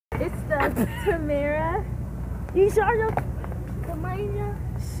the Tamara. You saw the Tamara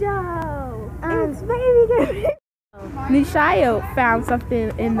show. It's baby girl. Nishaya found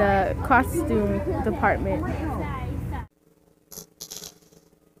something in the costume department.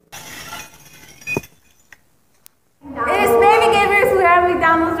 It's Baby Gamers. We're at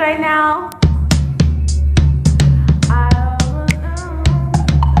McDonald's right now.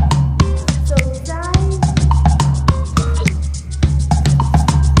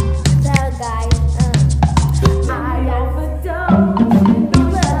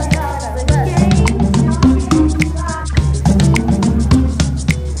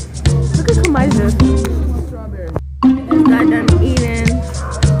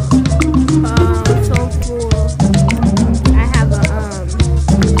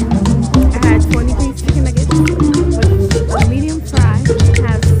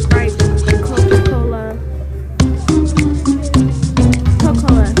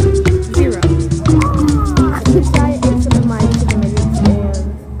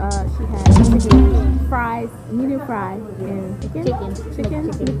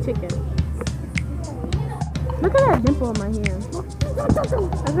 Chicken. Look at that dimple on my hand.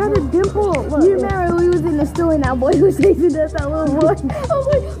 I got a dimple. Look. You remember we was in the store and that boy was chasing us, that little boy.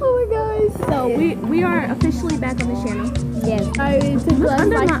 Oh my gosh. So we are officially back on the channel. Yes. It took us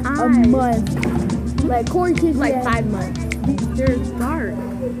like a month. Like Corey kids like 5 months. They're dark.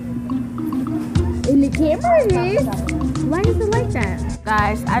 In the camera it is. Why is it like that?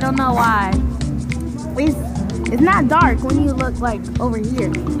 Guys, I don't know why. It's not dark when you look like over here.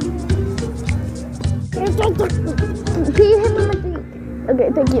 Can you hit me with the... Okay,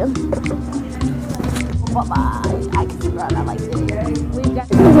 thank you. Bye-bye. I can figure out I like this.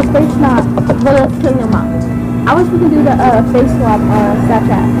 This is a face swap. But let's kill your mom. I wish we could do the face swap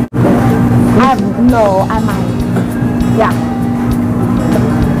Snapchat. I might. Yeah.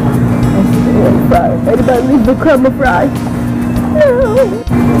 Anybody leave the crumble fries? No.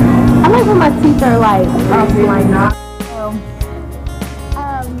 I like when my teeth are like offline. I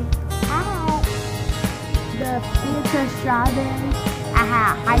had the Fanta strawberry. I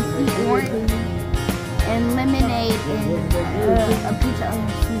had high tea orange and lemonade and a pizza on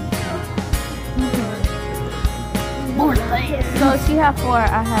the sweet. So she had 4.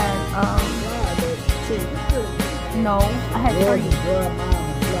 I had 2. No, I had 3.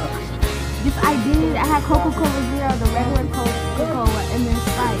 Yes, I did. I had Coca-Cola Zero, the regular Coca-Cola, and then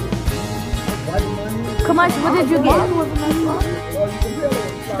Sprite. Come on, what did you get? You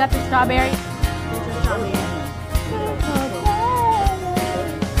got the strawberry?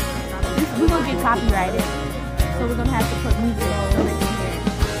 We're going to get copyrighted. So we're going to have to put music over it.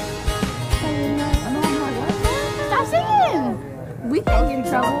 Stop singing! We can't get in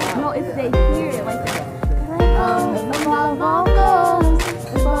trouble. No, if they hear it like that.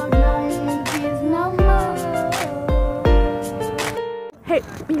 Hey,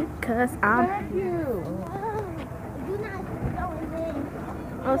 because I'm...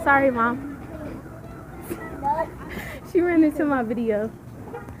 Oh, sorry, Mom. She ran into my video.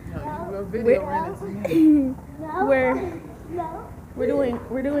 We're doing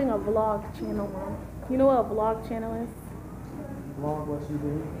a vlog channel, Mom. You know what a vlog channel is? Vlog what you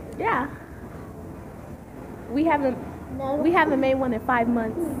do? Yeah. We haven't made one in 5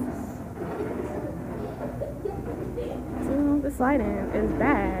 months. So the lighting is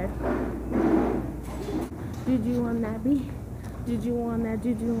bad. Did you want that B? Did you want that?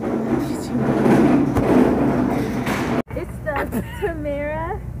 Did you want that? Did you want that? It's the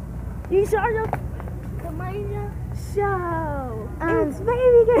Tamara. You saw the Tamara show. It's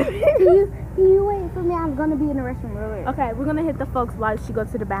baby girl. Can you wait for me? I'm gonna be in the restroom real quick. Okay, we're gonna hit the folks while she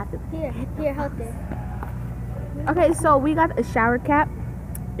goes to the bathroom. Here, hold this. Okay, so we got a shower cap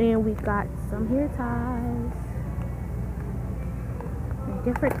and we got some hair ties in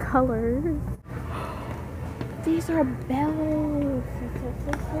different colors. These are bells.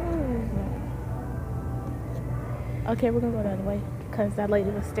 Okay, we're gonna go the other way because that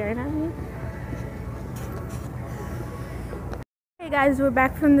lady was staring at me. Hey guys, we're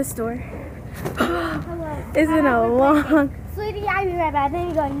back from the store. Hello. Isn't a long... Sweetie, I'll be right back. Then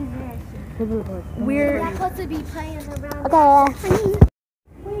you go use your We're not supposed to be playing around. okay.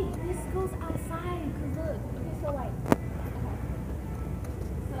 Wait, this goes outside. Cause look, okay, so like,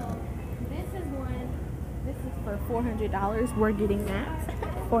 So this is one. This is for $400. We're getting that.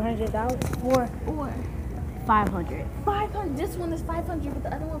 $400 or 500. 500. This one is 500, but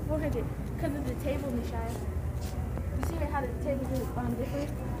the other one 400 because of the table, Nishaya. You see how the table is different?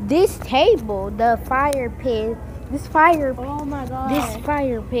 this table, the fire pit. This fire pit. Oh my god. This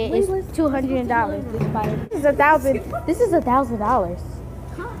fire pit is $200. This fire. This is $1,000. This is $1,000.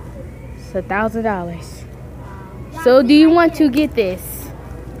 Huh? It's $1,000. So do you want to get this?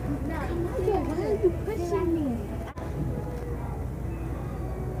 Why are you pushing me?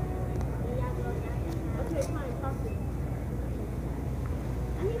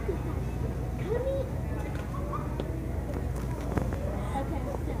 I need to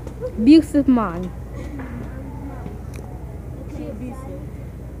Abusive mind.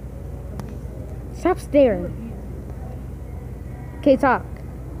 Stop staring. Okay, talk.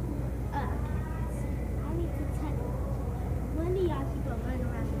 I need to tell one of y'all should go run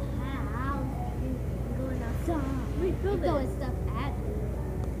around the house and going outside. We throwing stuff at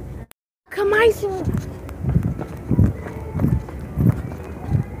me. Come on.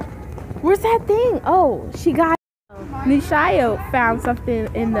 Where's that thing? Oh, she got. Nishio found something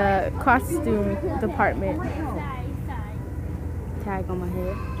in the costume department. Sorry. Tag on my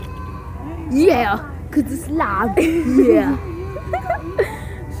head. Yeah, cause it's live. Yeah.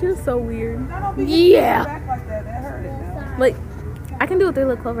 She was so weird. Yeah. Back like that, that hurt it now. Like, I can do a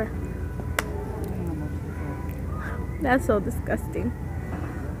 3-look clover. That's so disgusting.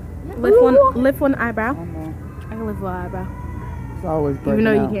 Lift one eyebrow. I know. I can lift one eyebrow. It's always breaking Even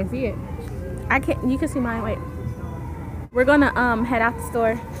though you out. can't see it. I can't. You can see mine. Wait. We're gonna head out the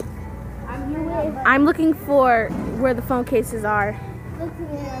store. I'm looking for where the phone cases are,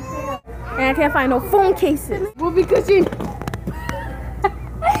 and I can't find no phone cases. Well, because you.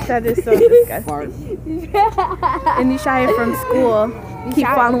 That is so disgusting. And Nishaya from school keep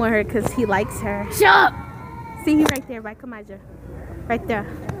following her because he likes her. Shut up. See, he right there by Kamaja. Right there.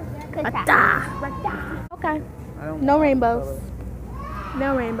 Right there. Okay. No rainbows.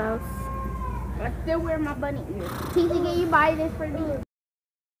 No rainbows. I still wear my bunny ears. Tisha, can you buy this for me?